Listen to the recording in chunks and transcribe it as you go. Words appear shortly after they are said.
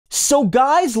So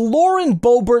guys, Lauren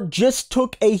Boebert just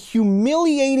took a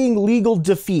humiliating legal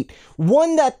defeat,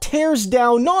 one that tears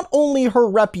down not only her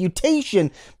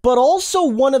reputation, but also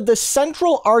one of the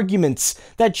central arguments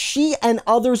that she and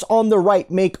others on the right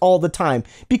make all the time.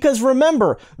 Because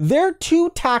remember, their two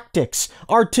tactics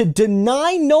are to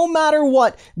deny no matter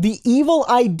what the evil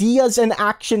ideas and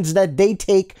actions that they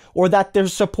take or that their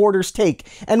supporters take.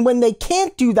 And when they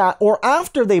can't do that, or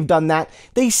after they've done that,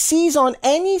 they seize on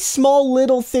any small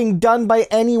little thing done by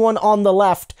anyone on the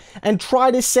left and try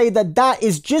to say that that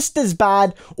is just as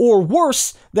bad or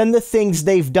worse than the things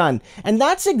they've done. And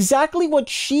that's exactly what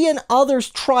she and others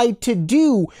tried to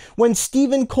do when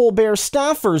Stephen Colbert's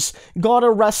staffers got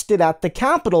arrested at the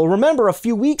Capitol. Remember, a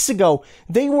few weeks ago,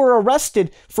 they were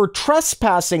arrested for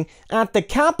trespassing at the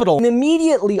Capitol. And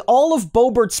immediately, all of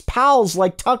Boebert's pals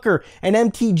like Tucker and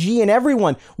MTG and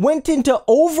everyone went into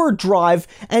overdrive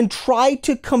and tried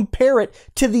to compare it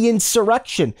to the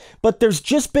insurrection. But there's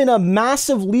just been a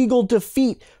massive legal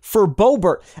defeat for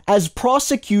Boebert as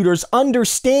prosecutors,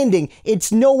 understanding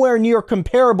it's nowhere near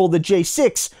comparable to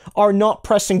J6, are not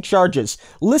pressing charges.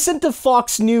 Listen to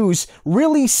Fox News,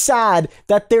 really sad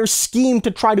that their scheme to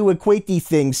try to equate these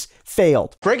things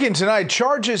failed. Breaking tonight,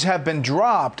 charges have been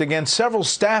dropped against several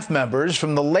staff members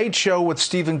from The Late Show with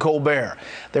Stephen Colbert.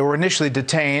 They were initially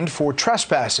detained for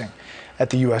trespassing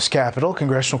at the U.S. Capitol.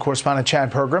 Congressional correspondent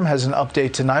Chad Pergram has an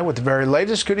update tonight with the very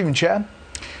latest. Good evening, Chad.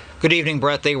 Good evening,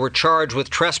 Brett. They were charged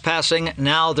with trespassing.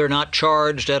 Now they're not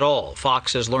charged at all.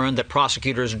 Fox has learned that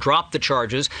prosecutors dropped the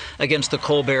charges against the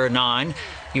Colbert Nine.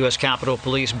 U.S. Capitol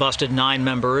Police busted 9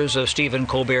 members of Stephen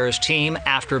Colbert's team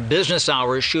after business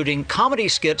hours shooting comedy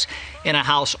skits in a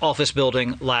House office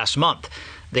building last month.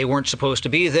 They weren't supposed to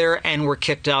be there and were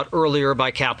kicked out earlier by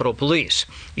Capitol Police.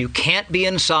 You can't be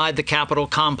inside the Capitol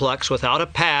complex without a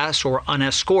pass or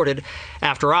unescorted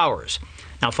after hours.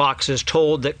 Now, Fox is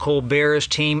told that Colbert's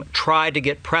team tried to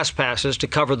get press passes to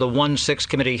cover the 1-6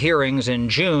 committee hearings in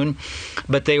June,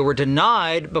 but they were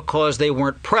denied because they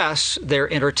weren't press,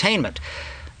 they're entertainment.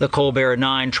 The Colbert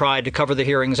Nine tried to cover the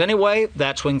hearings anyway.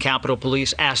 That's when Capitol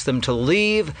Police asked them to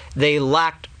leave. They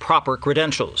lacked proper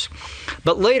credentials.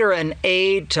 But later, an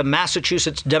aide to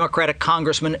Massachusetts Democratic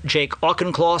Congressman Jake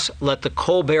Auchincloss let the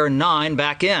Colbert Nine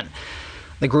back in.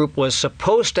 The group was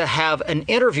supposed to have an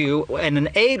interview and an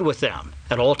aide with them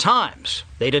at all times.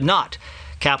 They did not.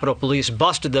 Capitol Police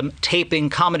busted them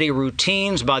taping comedy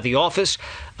routines by the office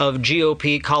of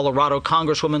GOP Colorado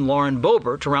Congresswoman Lauren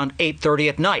Boebert around 8:30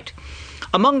 at night.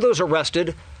 Among those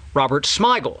arrested, Robert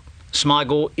Smigel.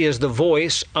 Smigel is the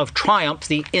voice of Triumph,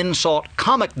 the insult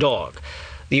comic dog.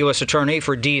 The U.S. Attorney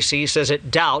for D.C. says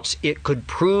it doubts it could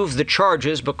prove the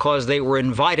charges because they were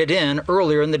invited in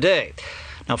earlier in the day.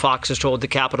 Now, Fox is told the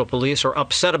Capitol Police are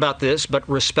upset about this, but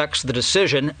respects the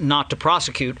decision not to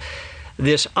prosecute.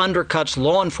 This undercuts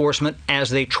law enforcement as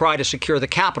they try to secure the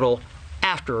Capitol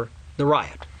after the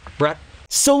riot. Brett?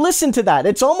 So listen to that.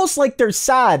 It's almost like they're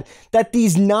sad that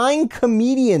these 9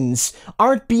 comedians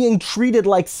aren't being treated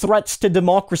like threats to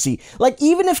democracy. Like,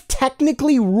 even if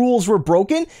technically rules were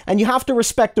broken, and you have to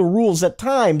respect the rules at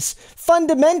times,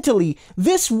 fundamentally,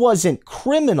 this wasn't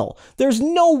criminal. There's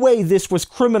no way this was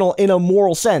criminal in a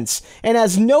moral sense. And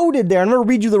as noted there, I'm going to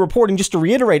read you the reporting just to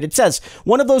reiterate. It says,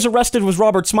 one of those arrested was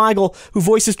Robert Smigel, who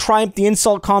voices Triumph, the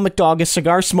insult comic dog, a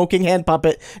cigar-smoking hand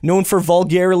puppet known for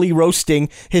vulgarly roasting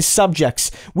his subjects.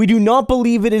 We do not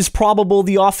believe it is probable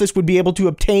the office would be able to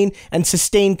obtain and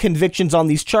sustain convictions on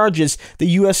these charges, the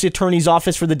U.S. Attorney's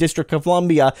Office for the District of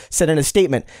Columbia said in a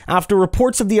statement. After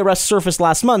reports of the arrest surfaced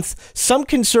last month, some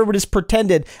conservatives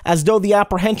pretended as though the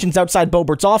apprehensions outside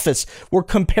Boebert's office were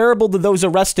comparable to those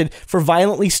arrested for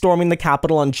violently storming the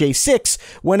Capitol on J6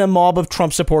 when a mob of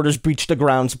Trump supporters breached the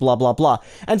grounds, blah, blah, blah.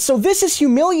 And so this is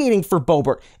humiliating for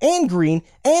Boebert and Green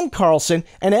and Carlson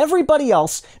and everybody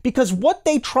else, because what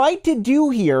they tried to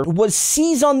do here was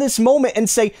seize on this moment and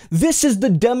say, this is the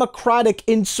Democratic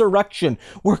insurrection,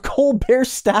 where Colbert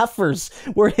staffers,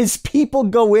 where his people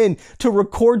go in to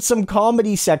record some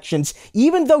comedy sections,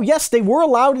 even though, yes, they were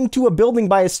allowed into a building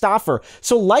by a staffer.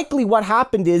 So likely what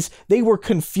happened is they were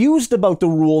confused about the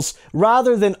rules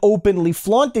rather than openly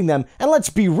flaunting them. And let's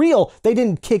be real, they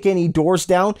didn't kick any doors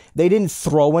down, they didn't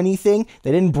throw anything,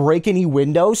 they didn't break any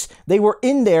windows. They were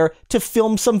in there to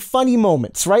film some funny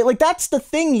moments, right? Like, that's the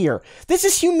thing here. This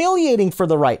is humiliating for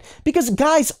the right, because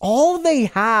guys, all they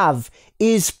have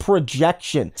is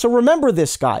projection. So remember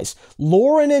this, guys.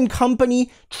 Lauren and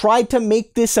company tried to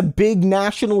make this a big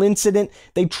national incident.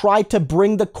 They tried to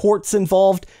bring the courts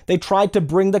involved. They tried to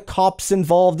bring the cops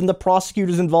involved and the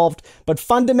prosecutors involved. But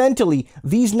fundamentally,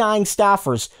 these 9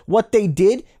 staffers, what they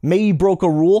did maybe broke a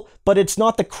rule, but it's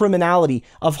not the criminality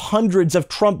of hundreds of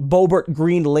Trump Boebert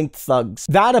green linked thugs.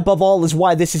 That, above all, is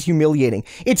why this is humiliating.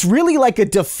 It's really like a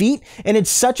defeat, and it's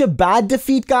such a bad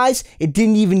defeat, guys, it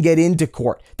didn't even get into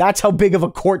court. That's how big of a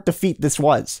court defeat this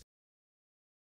was.